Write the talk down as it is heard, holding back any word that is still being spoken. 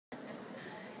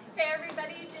Hey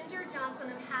everybody, Ginger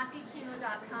Johnson of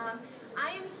HappyChemo.com.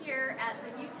 I am here at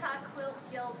the Utah Quilt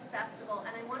Guild Festival,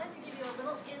 and I wanted to give you a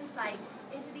little insight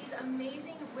into these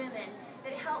amazing women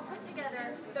that help put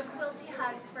together the quilty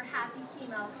hugs for Happy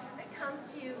Chemo that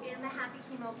comes to you in the Happy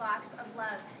Chemo box of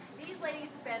love. These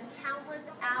ladies spend countless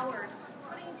hours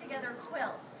putting together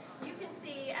quilts. You can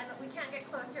see, and we can't get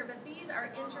closer, but these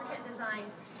are intricate designs.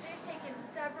 They've taken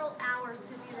several hours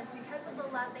to do this because of the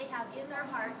love they have in their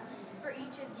hearts for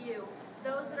each of you.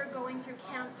 Those that are going through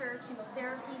cancer,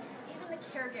 chemotherapy, even the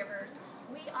caregivers.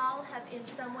 We all have in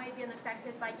some way been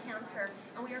affected by cancer,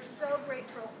 and we are so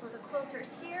grateful for the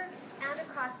quilters here and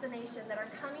across the nation that are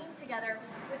coming together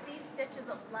with these stitches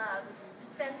of love to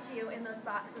send to you in those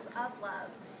boxes of love.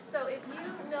 So if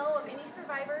you know of any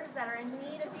survivors that are in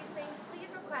need of these things,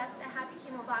 please request a Happy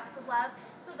Chemo box of love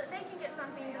so that they can get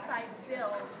something besides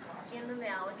bills in the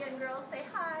mail. Again, girls, say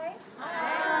hi.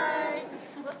 Hi.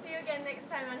 We'll see you again next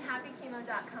time on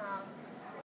HappyChemo.com.